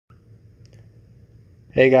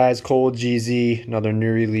Hey guys, Cole GZ, another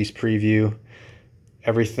new release preview.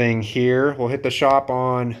 Everything here will hit the shop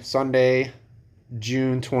on Sunday,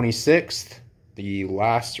 June 26th, the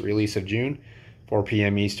last release of June, 4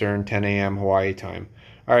 p.m. Eastern, 10 a.m. Hawaii time.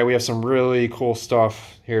 All right, we have some really cool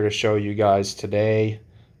stuff here to show you guys today.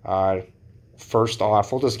 First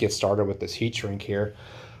off, we'll just get started with this heat shrink here.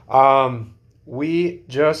 We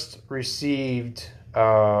just received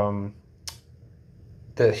the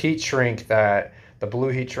heat shrink the blue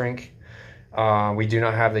heat shrink. We do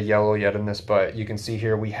not have the yellow yet in this, but you can see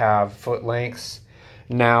here we have foot lengths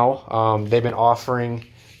now. They've been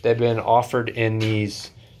offered in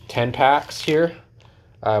these 10 packs here,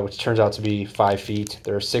 which turns out to be 5 feet.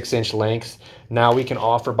 They're 6-inch lengths. Now we can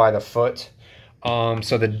offer by the foot.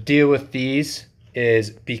 So the deal with these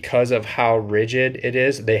is because of how rigid it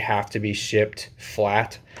is, they have to be shipped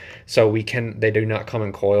flat. So they do not come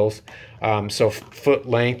in coils. So foot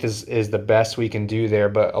length is the best we can do there.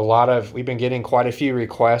 But we've been getting quite a few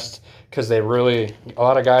requests because a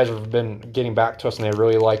lot of guys have been getting back to us and they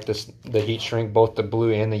really like the heat shrink, both the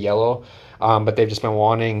blue and the yellow. But they've just been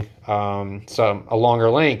wanting a longer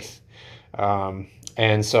length.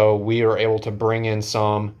 And so we are able to bring in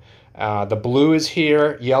some. The blue is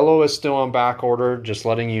here. Yellow is still on back order, just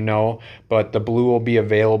letting you know. But the blue will be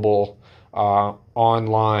available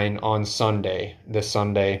online on this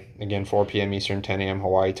Sunday, again 4 p.m. Eastern, 10 a.m.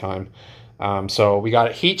 Hawaii time. So we got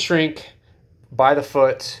a heat shrink by the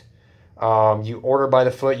foot. You order by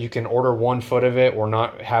the foot. You can order 1 foot of it. We're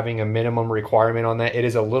not having a minimum requirement on that. It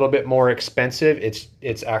is a little bit more expensive.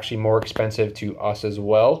 It's actually more expensive to us as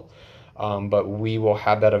well, but we will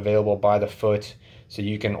have that available by the foot. So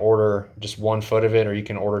you can order just 1 foot of it, or you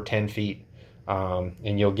can order 10 feet.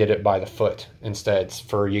 And you'll get it by the foot instead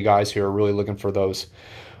for you guys who are really looking for those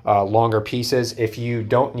longer pieces. If you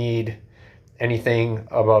don't need anything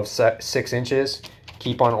above 6 inches,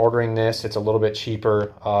 keep on ordering this. It's a little bit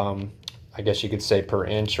cheaper. I guess you could say per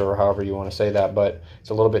inch or however you want to say that, but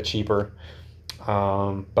it's a little bit cheaper.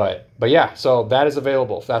 But yeah, so that is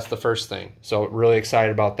available. That's the first thing. So really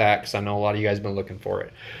excited about that because I know a lot of you guys have been looking for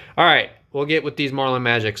it. All right, we'll get with these Marlin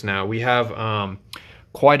Magics now. We have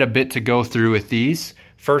quite a bit to go through with these.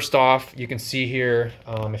 First off, you can see here,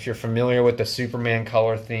 if you're familiar with the Superman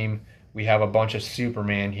color theme, we have a bunch of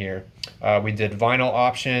Superman here. We did vinyl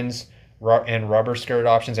options and rubber skirt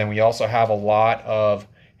options, and we also have a lot of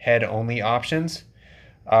head-only options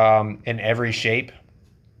in every shape.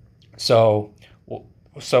 So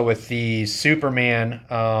with the Superman,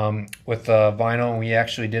 with the vinyl, we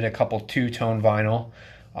actually did a couple two-tone vinyl.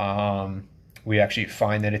 We actually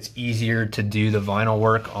find that it's easier to do the vinyl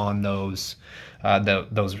work on those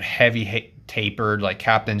heavy tapered, like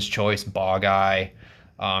Captain's Choice, Bogie,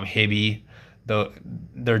 Hibby.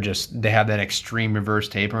 They have that extreme reverse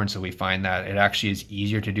taper, and so we find that it actually is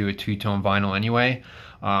easier to do a two-tone vinyl anyway,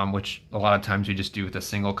 which a lot of times we just do with a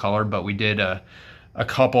single color. But we did a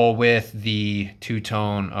couple with the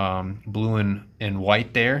two-tone blue and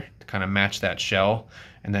white there to kind of match that shell,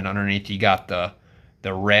 and then underneath you got the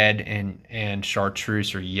red and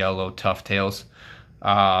chartreuse or yellow tough tails.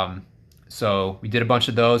 So we did a bunch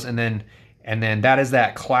of those, and then that is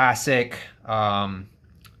that classic Hawaiian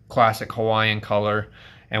color.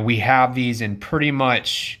 And we have these in pretty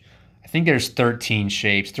much, I think there's 13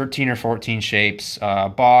 or 14 shapes.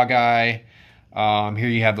 Bogie. Here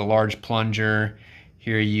you have the large Plunger.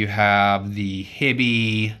 Here you have the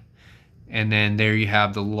Hibby, and then there you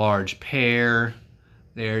have the large Pear.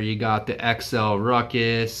 There you got the XL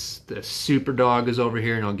Ruckus. The Super Dog is over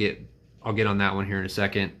here, and I'll get on that one here in a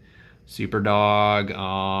second. Super Dog.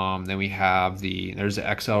 Then we have there's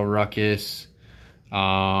the XL Ruckus.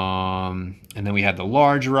 And then we have the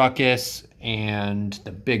large Ruckus and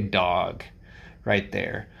the Big Dog right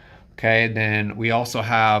there. Okay, then we also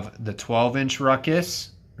have the 12-inch Ruckus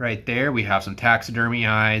right there. We have some taxidermy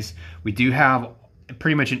eyes. We do have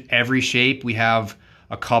pretty much in every shape. We have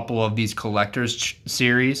a couple of these collector's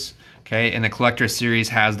series, okay? And the collector series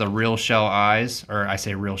has the real shell eyes, or I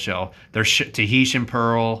say real shell. They're Tahitian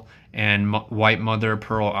pearl and white mother of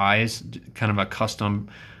pearl eyes, kind of a custom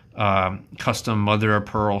mother of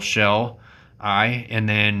pearl shell eye. And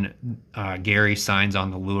then Gary signs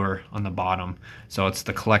on the lure on the bottom. So it's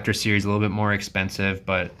the collector series, a little bit more expensive,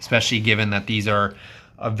 but especially given that these are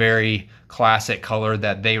a very classic color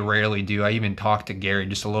that they rarely do. I even talked to Gary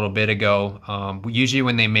just a little bit ago. Usually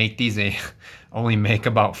when they make these, they only make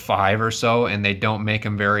about 5 or so, and they don't make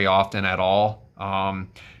them very often at all.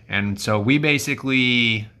 And so we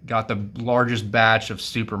basically got the largest batch of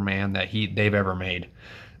Superman that they've ever made.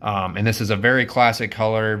 And this is a very classic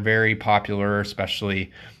color, very popular,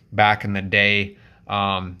 especially back in the day.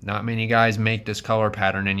 Not many guys make this color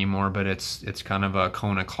pattern anymore, but it's kind of a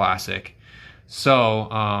Kona classic. So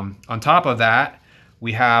on top of that,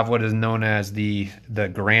 we have what is known as the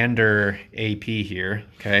grander AP here.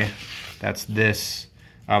 Okay, that's this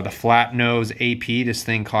the flat nose AP. This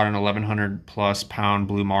thing caught an 1,100 plus pound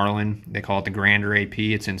blue marlin. They call it the grander AP.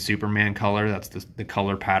 It's in Superman color. That's the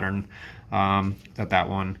color pattern that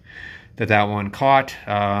one caught.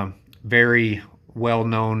 Very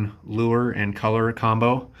well-known lure and color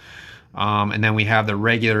combo. And then we have the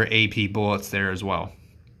regular AP bullets there as well.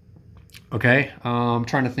 Okay, I'm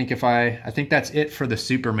trying to think if I think that's it for the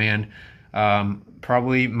Superman.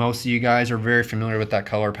 Probably most of you guys are very familiar with that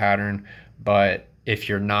color pattern, but if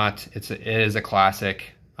you're not, it is a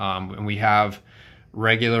classic. And we have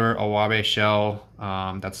regular awabe shell.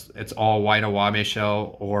 It's all white awabe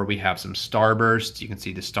shell, or we have some starburst. You can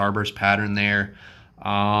see the starburst pattern there.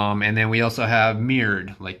 And then we also have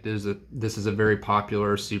mirrored. Like this is a very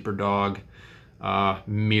popular super dog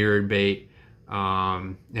mirrored bait.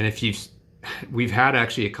 And we've had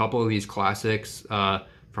actually a couple of these classics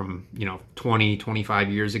from 20, 25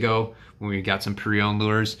 years ago when we got some pre-owned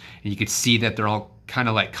lures, and you could see that they're all kind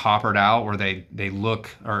of like coppered out, or they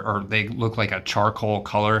look like a charcoal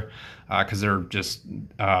color because they're just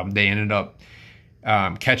they ended up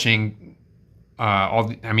catching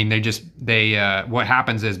what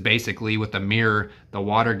happens is basically with the mirror, the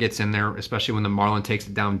water gets in there, especially when the marlin takes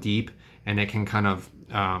it down deep, and it can kind of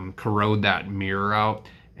corrode that mirror out.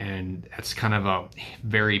 And that's kind of a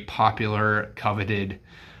very popular, coveted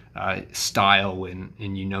style,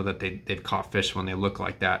 and you know that they've caught fish when they look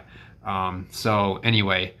like that. So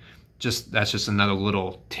anyway, that's just another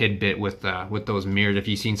little tidbit with those mirrored. If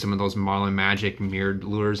you've seen some of those Marlin Magic mirrored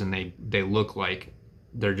lures, and they look like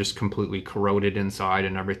they're just completely corroded inside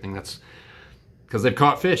and everything, that's because they've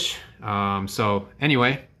caught fish. So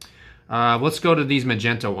anyway, let's go to these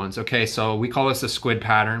magenta ones. Okay, so we call this a squid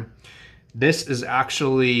pattern. This is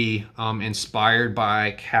actually inspired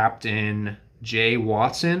by Captain Jay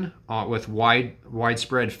Watson with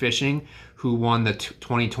Widespread Fishing, who won the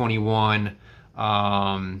 2021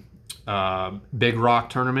 Big Rock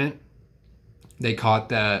tournament. They caught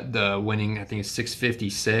the winning, I think it's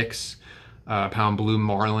 656 pound blue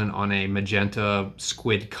marlin on a magenta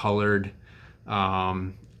squid colored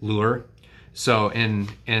lure. So and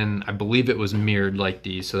I believe it was mirrored like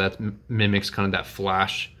these, so that mimics kind of that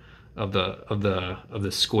flash of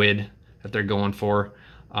the squid that they're going for.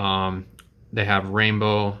 They have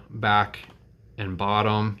rainbow back and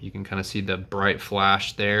bottom. You can kind of see the bright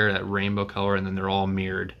flash there, that rainbow color, and then they're all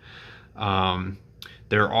mirrored.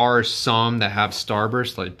 There are some that have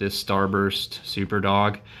starburst, like this starburst super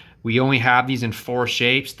dog. We only have these in 4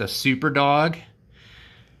 shapes. The super dog,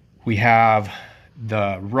 we have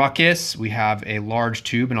the Ruckus, we have a large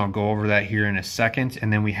tube, and I'll go over that here in a second.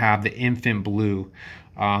 And then we have the infant blue.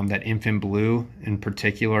 That infant blue in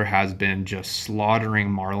particular has been just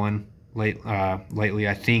slaughtering marlin lately.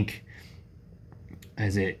 I think,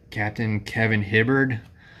 is it Captain Kevin Hibbard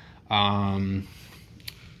or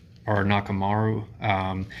Nakamaru?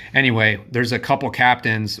 Anyway, there's a couple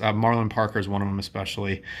captains, Marlon Parker is one of them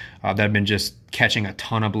especially, that have been just catching a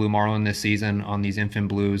ton of blue marlin this season on these infant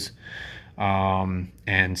blues.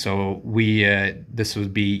 And so this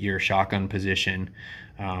would be your shotgun position.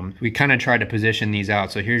 We kind of try to position these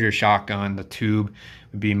out. So here's your shotgun. The tube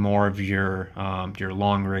would be more of your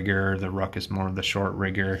long rigger. The Ruckus more of the short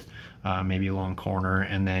rigger, maybe a long corner,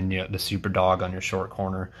 and then the super dog on your short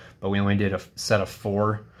corner. But we only did a set of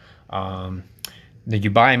 4. You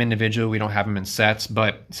buy them individually. We don't have them in sets.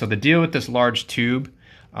 But so the deal with this large tube,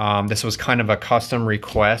 this was kind of a custom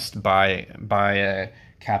request by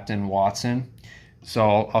Captain Watson.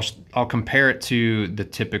 So I'll compare it to the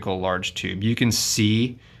typical large tube. You can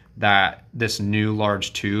see that this new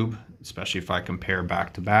large tube, especially if I compare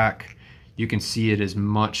back to back, you can see it is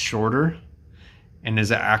much shorter and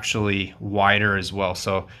is actually wider as well.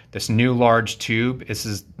 So this new large tube,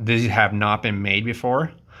 these have not been made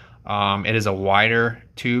before. It is a wider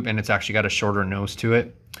tube, and it's actually got a shorter nose to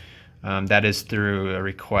it. That is through a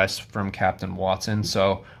request from Captain Watson.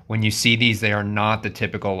 So when you see these, they are not the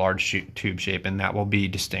typical large tube shape, and that will be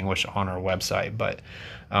distinguished on our website. But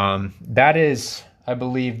that is, I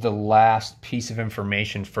believe, the last piece of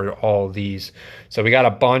information for all of these. So we got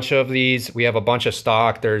a bunch of these. We have a bunch of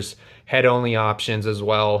stock. There's head-only options as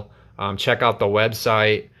well. Check out the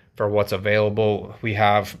website for what's available. We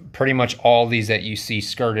have pretty much all these that you see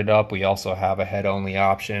skirted up. We also have a head-only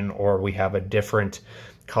option, or we have a different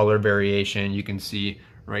color variation. You can see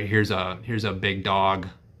right here's a big dog,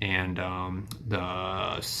 and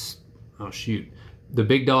the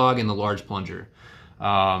big dog and the large plunger.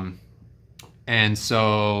 And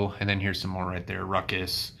so, and then here's some more right there,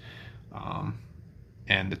 Ruckus,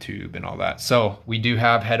 and the tube and all that. So we do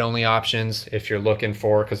have head-only options if you're looking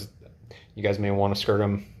for, because you guys may want to skirt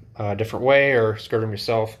them a different way or skirt them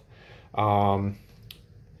yourself. On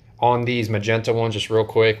these magenta ones, just real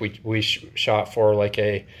quick, we shot for like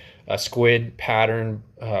a squid pattern,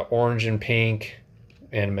 orange and pink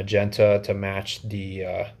and magenta to match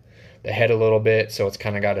the head a little bit. So it's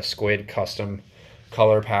kind of got a squid custom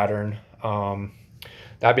color pattern.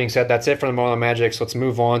 That being said, that's it for the Marlin Magics. Let's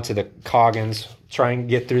move on to the Coggins. Try and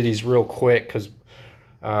get through these real quick because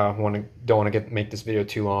don't want to make this video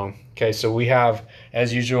too long. Okay, so we have,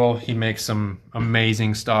 as usual, he makes some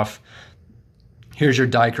amazing stuff. Here's your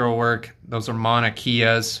dichro work. Those are Mauna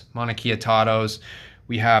Keas, Mauna Kea Tados.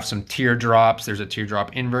 We have some teardrops. There's a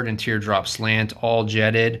teardrop invert and teardrop slant, all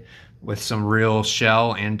jetted with some real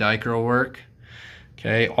shell and dichro work.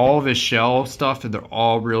 Okay, all of his shell stuff, they're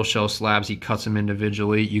all real shell slabs. He cuts them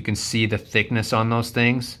individually. You can see the thickness on those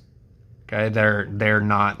things. Okay, they're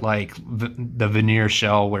not like the veneer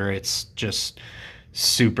shell where it's just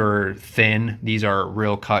super thin. These are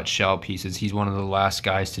real cut shell pieces. He's one of the last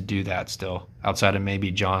guys to do that still, outside of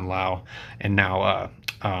maybe John Lau, and now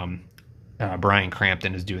Brian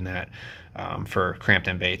Crampton is doing that for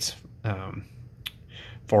Crampton Baits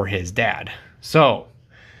for his dad. So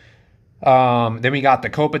then we got the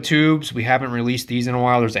Copa tubes. We haven't released these in a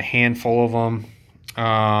while. There's a handful of them.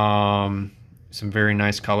 Some very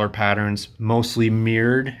nice color patterns, mostly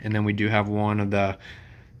mirrored, and then we do have one of the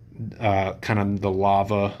kind of the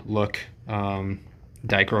lava look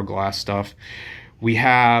dichro glass stuff. We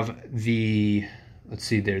have the, let's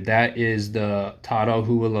see there, that is the Tado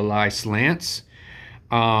Hualalai slants.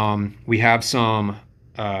 We have some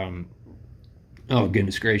oh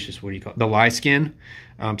goodness gracious, what do you call it? The lye skin,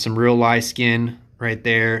 some real lye skin right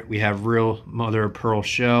there. We have real mother of pearl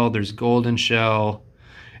shell. There's golden shell.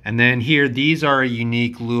 And then here, these are a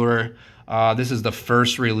unique lure. This is the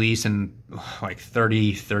first release in like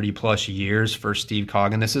 30 plus years for Steve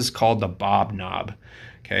Coggin. This is called the Bob Knob.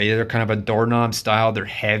 Okay, they're kind of a doorknob style. They're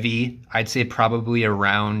heavy. I'd say probably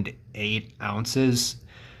around 8 ounces,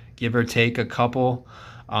 give or take a couple.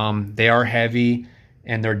 They are heavy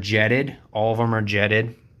and they're jetted. All of them are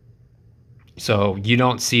jetted. So you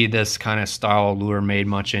don't see this kind of style lure made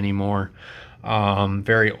much anymore.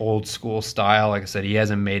 Very old school style. Like I said, he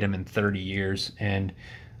hasn't made them in 30 years. And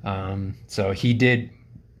so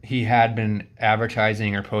he had been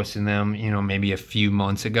advertising or posting them, you know, maybe a few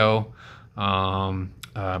months ago.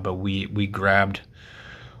 But we grabbed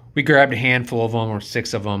a handful of them, or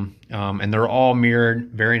 6 of them, and they're all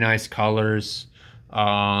mirrored, very nice colors,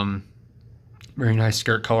 very nice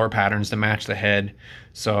skirt color patterns to match the head.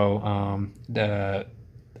 So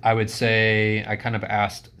I would say I kind of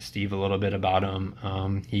asked Steve a little bit about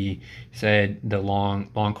him. He said the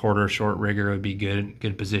long quarter, short rigger would be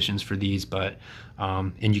good positions for these, but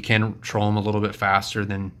and you can troll them a little bit faster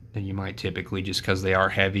than you might typically, just because they are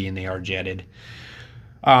heavy and they are jetted.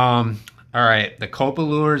 All right, the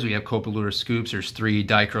Copalures. We have Copalure scoops. There's 3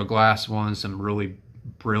 dichro glass ones, some really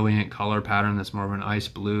brilliant color pattern that's more of an ice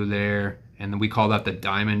blue there, and then we call that the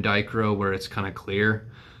diamond dichro, where it's kind of clear.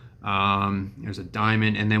 There's a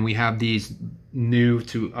diamond, and then we have these new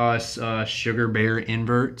to us sugar bear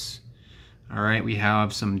inverts. All right, we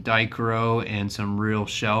have some dichro and some real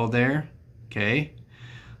shell there. Okay,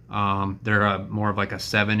 they're more of like a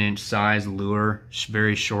 7-inch size lure,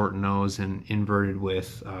 very short nose and inverted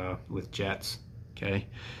with jets. Okay,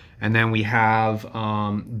 and then we have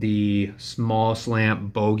the small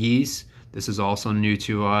slant bogies. This is also new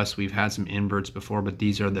to us. We've had some inverts before, but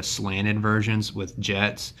these are the slanted versions with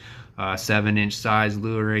jets. 7-inch size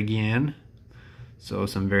lure again. So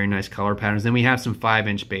some very nice color patterns. Then we have some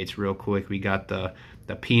 5-inch baits real quick. We got the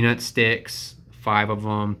peanut sticks, 5 of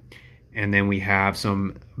them. And then we have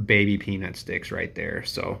some baby peanut sticks right there.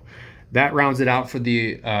 So that rounds it out for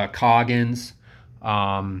the Coggins.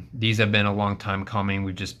 These have been a long time coming.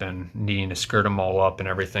 We've just been needing to skirt them all up and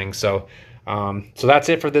everything. So that's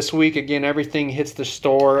it for this week. Again, everything hits the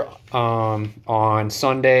store on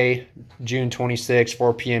Sunday, June 26,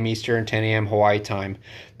 4 p.m. Eastern, 10 a.m. Hawaii time.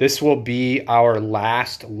 This will be our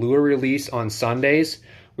last lure release on Sundays.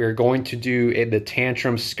 We're going to do the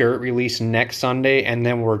Tantrum skirt release next Sunday, and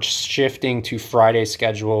then we're shifting to Friday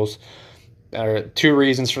schedules. 2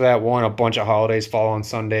 reasons for that. One, a bunch of holidays fall on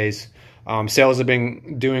Sundays. Sales have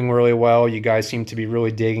been doing really well. You guys seem to be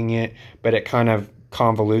really digging it, but it kind of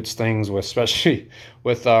convolutes things, especially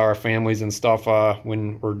with our families and stuff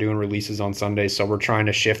when we're doing releases on Sundays. So we're trying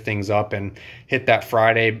to shift things up and hit that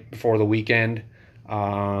Friday before the weekend.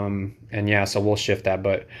 And yeah, so we'll shift that.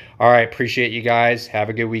 But all right, appreciate you guys. Have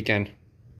a good weekend.